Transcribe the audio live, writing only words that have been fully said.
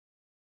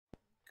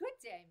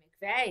Good day,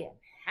 McVeigh, and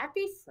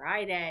happy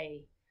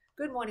Friday.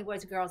 Good morning,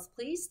 boys and girls.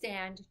 Please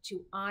stand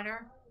to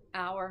honor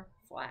our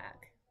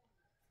flag.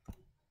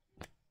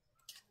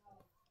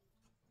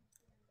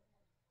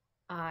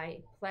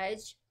 I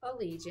pledge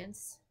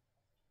allegiance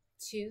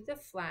to the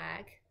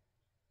flag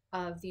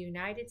of the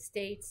United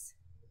States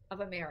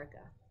of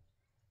America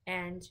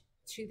and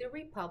to the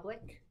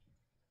republic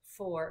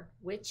for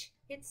which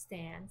it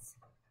stands,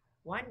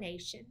 one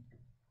nation,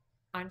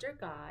 under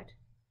God,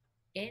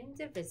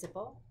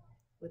 indivisible,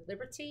 with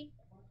liberty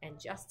and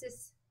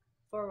justice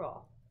for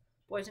all.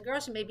 Boys and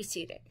girls, you may be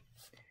seated.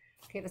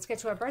 Okay, let's get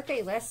to our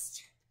birthday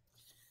list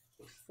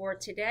for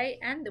today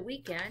and the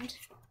weekend.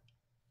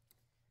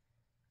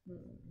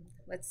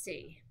 Let's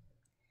see.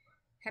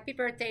 Happy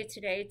birthday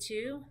today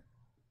to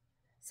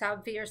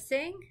Salveer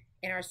Singh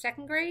in our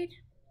second grade,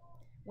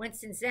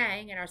 Winston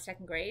Zhang in our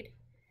second grade,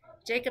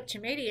 Jacob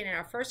Chamadian in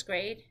our first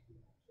grade,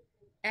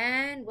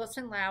 and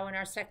Wilson Lau in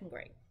our second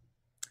grade.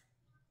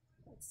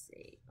 Let's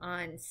see.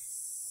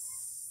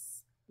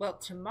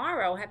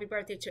 Tomorrow, happy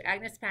birthday to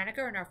Agnes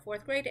Paniker in our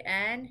fourth grade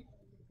and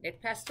Nick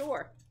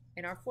Pastor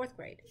in our fourth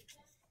grade.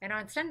 And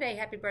on Sunday,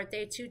 happy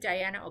birthday to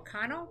Diana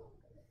O'Connell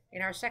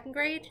in our second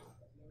grade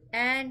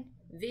and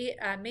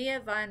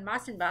Mia van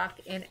Massenbach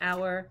in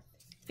our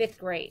fifth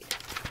grade.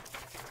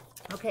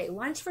 Okay,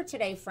 lunch for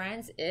today,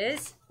 friends,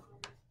 is,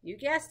 you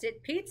guessed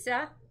it,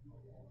 pizza.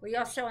 We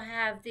also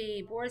have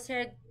the Boar's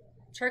Head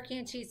turkey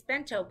and cheese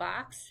bento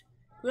box,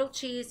 grilled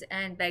cheese,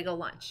 and bagel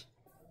lunch.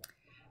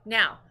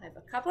 Now, I have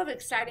a couple of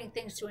exciting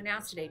things to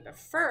announce today, but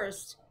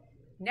first,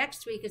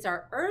 next week is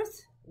our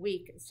Earth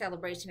Week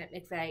celebration at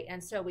McVeigh,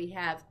 and so we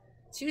have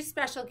two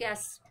special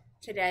guests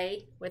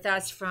today with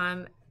us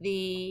from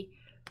the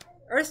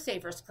Earth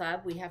Savers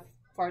Club. We have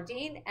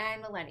Fardine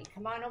and Melanie.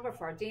 Come on over,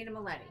 Fardine and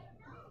Melanie.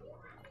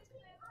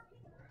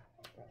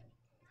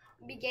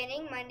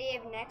 Beginning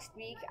Monday of next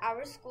week,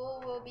 our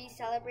school will be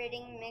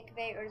celebrating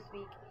McVeigh Earth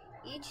Week.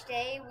 Each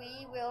day,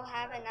 we will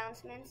have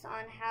announcements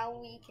on how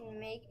we can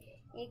make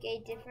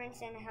a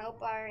difference and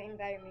help our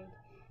environment.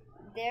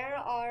 There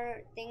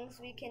are things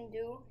we can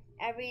do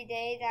every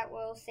day that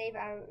will save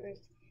our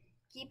Earth.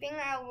 Keeping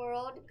our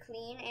world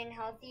clean and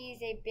healthy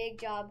is a big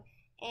job,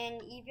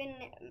 and even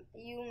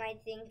you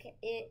might think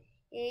it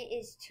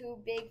is too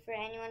big for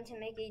anyone to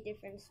make a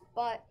difference,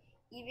 but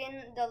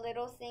even the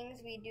little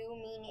things we do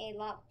mean a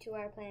lot to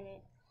our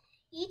planet.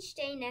 Each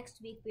day next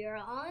week, we are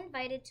all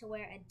invited to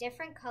wear a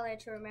different color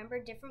to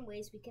remember different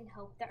ways we can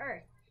help the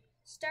Earth,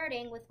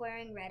 starting with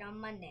wearing red on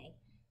Monday.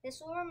 This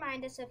will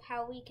remind us of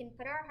how we can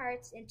put our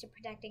hearts into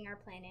protecting our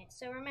planet.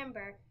 So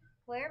remember,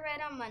 wear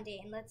red on Monday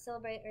and let's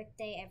celebrate Earth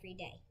Day every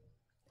day.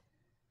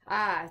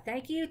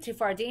 Thank you to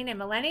Fardine and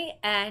Melanie,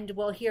 and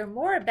we'll hear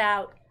more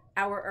about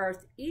our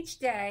Earth each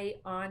day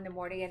on the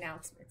morning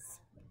announcements.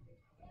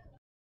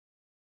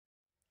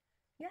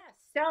 Yes,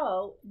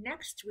 so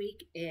next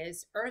week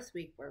is Earth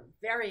Week. We're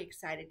very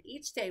excited.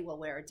 Each day we'll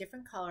wear a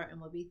different color and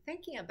we'll be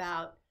thinking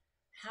about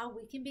how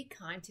we can be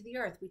kind to the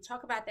Earth. We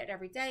talk about that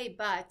every day,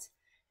 but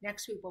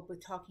next week we'll be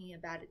talking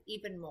about it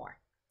even more.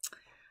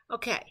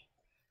 Okay,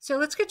 so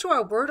let's get to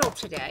our Wordle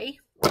today.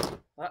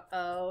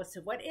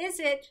 So what is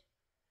it?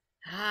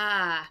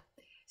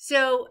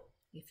 So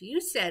if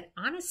you said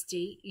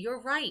honesty,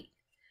 you're right.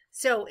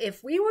 So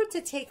if we were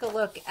to take a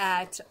look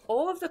at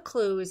all of the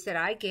clues that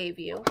I gave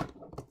you.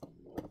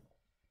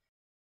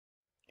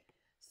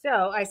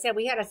 So I said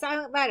we had a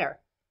silent letter.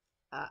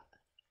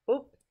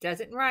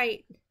 Doesn't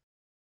write.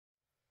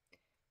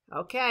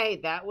 Okay,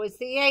 that was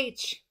the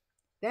H.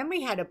 Then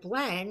we had a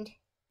blend,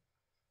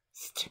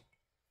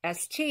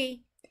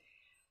 ST.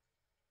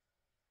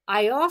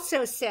 I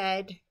also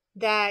said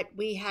that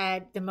we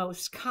had the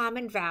most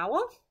common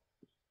vowel.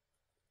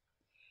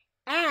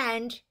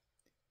 And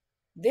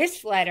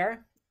this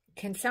letter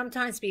can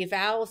sometimes be a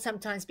vowel,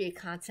 sometimes be a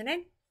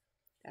consonant.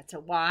 That's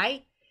a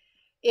Y.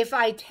 If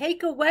I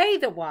take away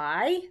the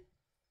Y,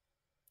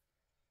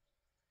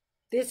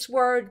 this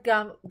word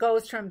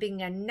goes from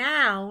being a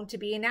noun to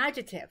be an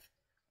adjective.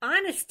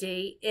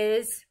 Honesty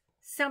is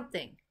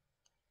something.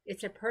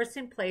 It's a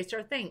person, place,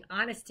 or thing.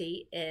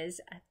 Honesty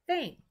is a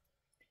thing.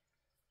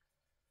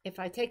 If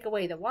I take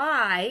away the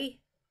Y,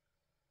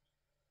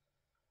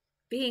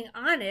 being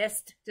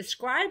honest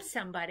describes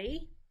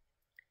somebody.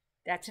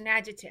 That's an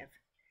adjective.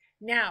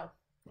 Now,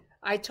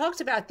 I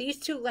talked about these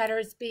two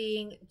letters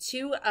being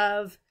two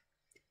of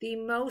the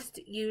most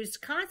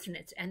used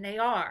consonants, and they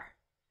are.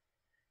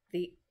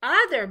 The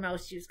other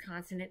most used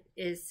consonant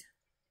is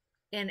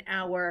in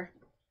our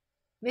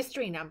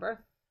mystery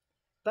number,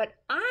 but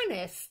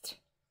honest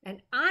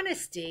and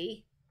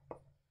honesty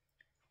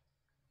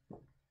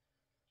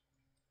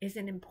is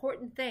an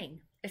important thing,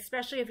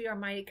 especially if you're a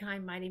mighty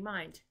kind, mighty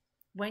mind.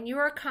 When you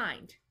are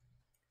kind,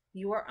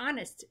 you are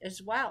honest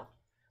as well.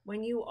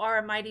 When you are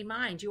a mighty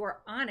mind, you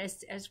are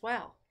honest as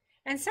well.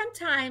 And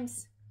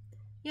sometimes,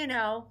 you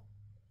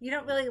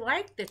don't really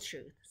like the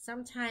truth.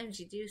 Sometimes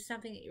you do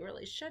something that you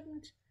really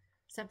shouldn't.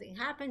 Something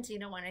happens, you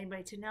don't want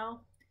anybody to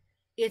know.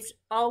 It's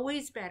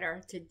always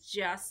better to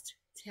just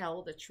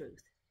tell the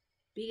truth.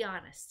 Be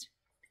honest.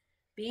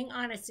 Being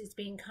honest is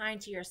being kind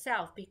to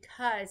yourself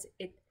because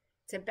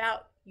it's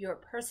about your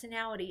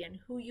personality and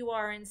who you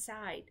are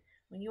inside.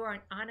 When you are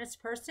an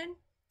honest person,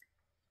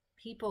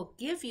 people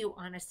give you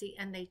honesty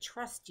and they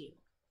trust you.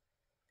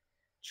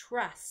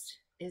 Trust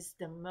is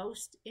the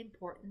most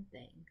important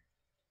thing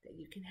that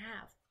you can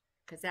have,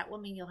 because that will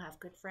mean you'll have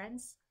good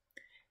friends.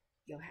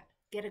 You'll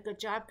get a good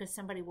job because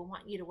somebody will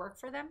want you to work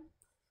for them.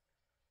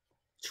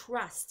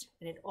 Trust,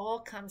 and it all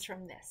comes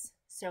from this.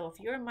 So if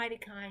you're a mighty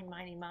kind,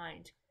 mighty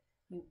mind,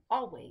 you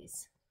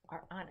always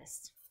are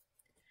honest,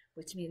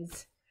 which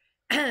means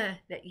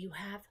that you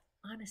have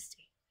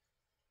honesty.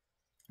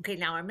 Okay,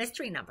 now our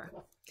mystery number.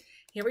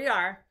 Here we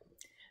are.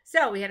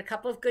 So we had a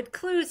couple of good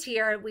clues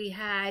here. We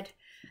had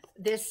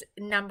this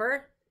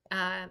number.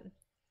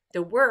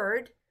 The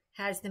word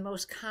has the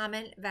most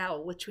common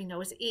vowel, which we know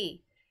is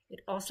E.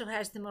 It also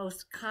has the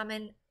most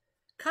common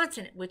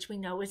consonant, which we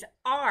know is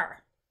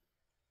R.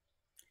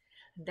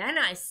 Then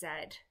I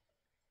said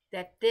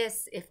that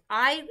this, if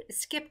I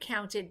skip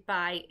counted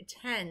by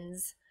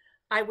tens,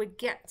 I would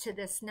get to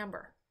this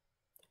number,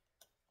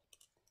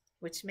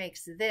 which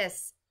makes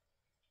this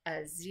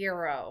a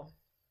 0.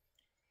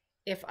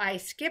 If I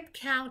skip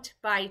count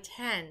by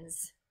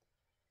tens,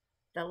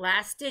 the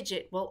last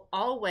digit will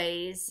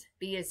always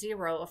be a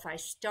 0 if I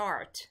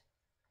start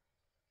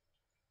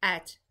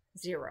at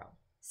 0.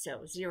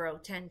 So 0,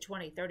 10,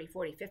 20, 30,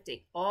 40,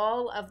 50.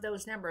 All of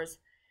those numbers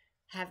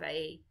have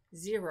a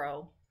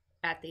 0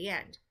 at the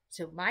end.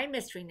 So my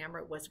mystery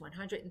number was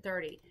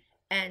 130.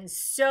 And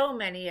so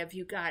many of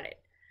you got it.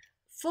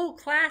 Full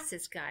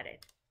classes got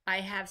it.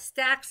 I have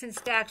stacks and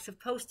stacks of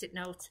Post-it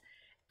notes.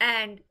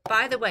 And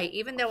by the way,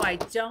 even though I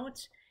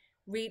don't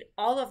read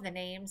all of the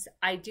names,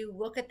 I do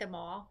look at them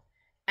all.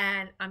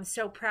 And I'm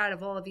so proud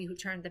of all of you who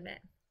turned them in.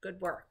 Good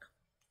work.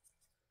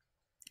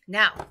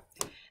 Now,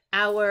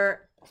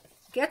 our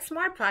Get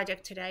Smart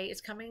project today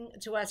is coming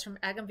to us from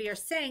Aghamveer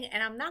Singh,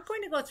 and I'm not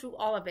going to go through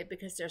all of it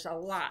because there's a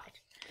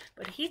lot.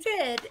 But he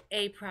did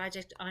a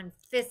project on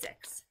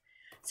physics.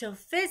 So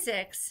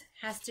physics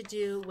has to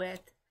do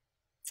with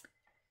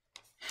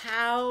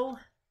how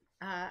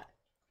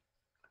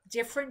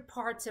different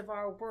parts of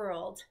our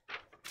world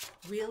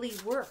really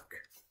work.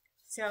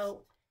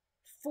 So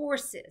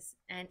forces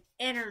and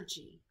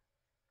energy,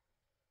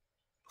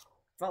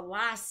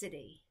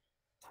 velocity,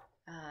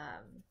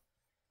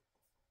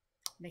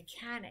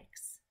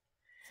 mechanics.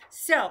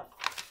 So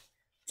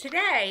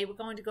today we're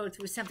going to go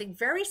through something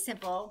very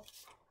simple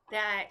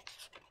that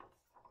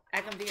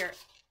Aghamveer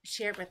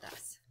shared with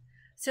us.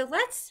 So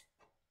let's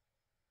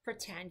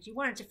pretend you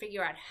wanted to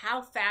figure out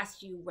how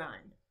fast you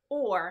run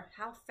or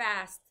how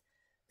fast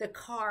the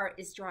car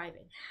is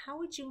driving. How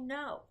would you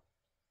know?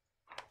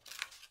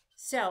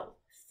 So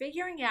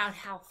figuring out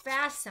how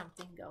fast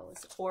something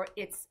goes, or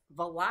its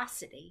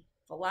velocity.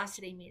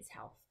 Velocity means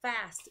how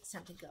fast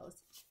something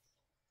goes.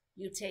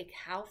 You take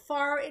how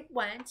far it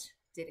went.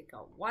 Did it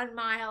go 1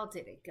 mile?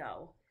 Did it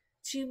go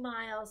 2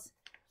 miles?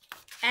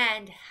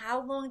 And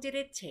how long did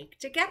it take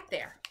to get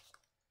there?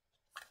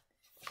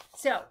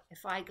 So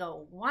if I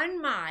go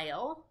 1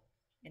 mile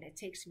and it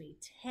takes me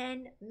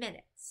 10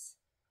 minutes,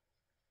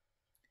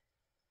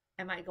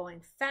 am I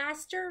going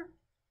faster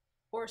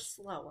or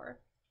slower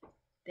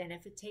than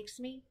if it takes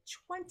me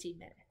 20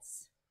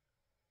 minutes?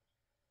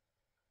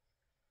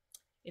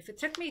 If it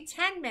took me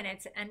 10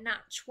 minutes and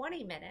not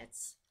 20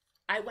 minutes,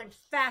 I went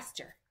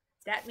faster.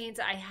 That means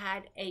I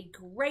had a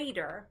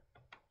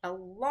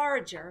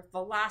larger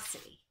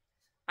velocity.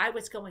 I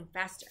was going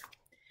faster.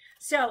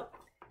 So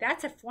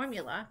that's a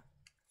formula,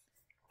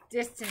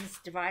 distance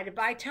divided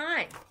by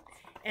time.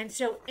 And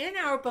so in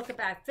our book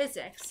about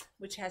physics,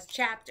 which has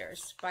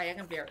chapters by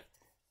Aghamveer,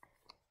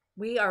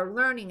 we are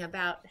learning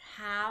about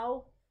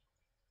how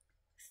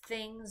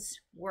things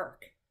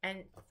work.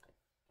 And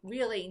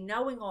really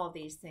knowing all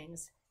these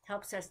things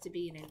helps us to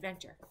be an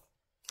inventor.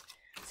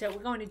 So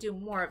we're going to do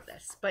more of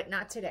this, but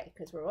not today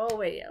because we're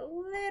already a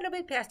little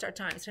bit past our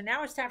time. So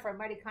now it's time for a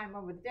mighty kind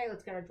moment of the day.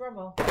 Let's get our drum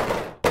roll.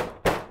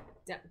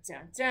 Dun,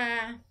 dun,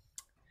 dun.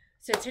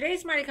 So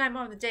today's mighty kind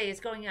moment of the day is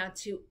going out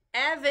to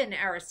Evan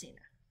Aracena.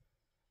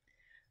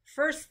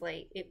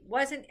 Firstly, it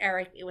wasn't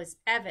Eric, it was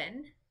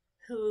Evan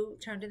who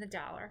turned in the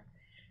dollar,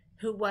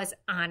 who was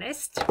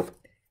honest,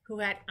 who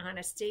had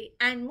honesty,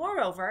 and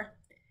moreover,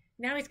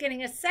 now he's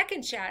getting a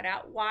second shout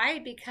out. Why?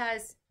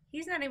 Because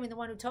he's not even the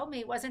one who told me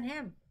it wasn't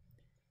him.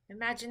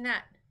 Imagine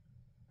that.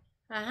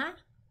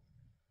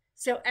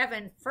 So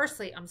Evan,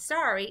 firstly, I'm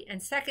sorry.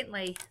 And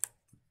secondly,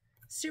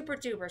 super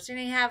duper. So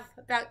you have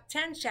about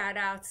 10 shout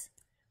outs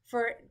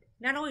for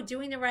not only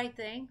doing the right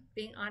thing,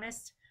 being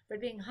honest,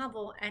 but being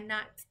humble and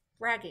not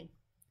bragging.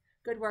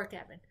 Good work,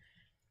 Evan.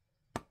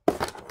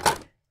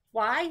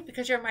 Why?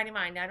 Because you're a mighty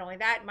mind. Not only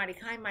that, mighty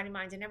kind, mighty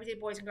minds, and every day,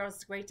 boys and girls,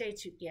 it's a great day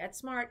to get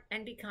smart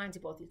and be kind to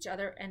both each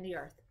other and the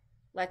earth.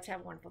 Let's have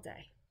a wonderful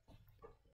day.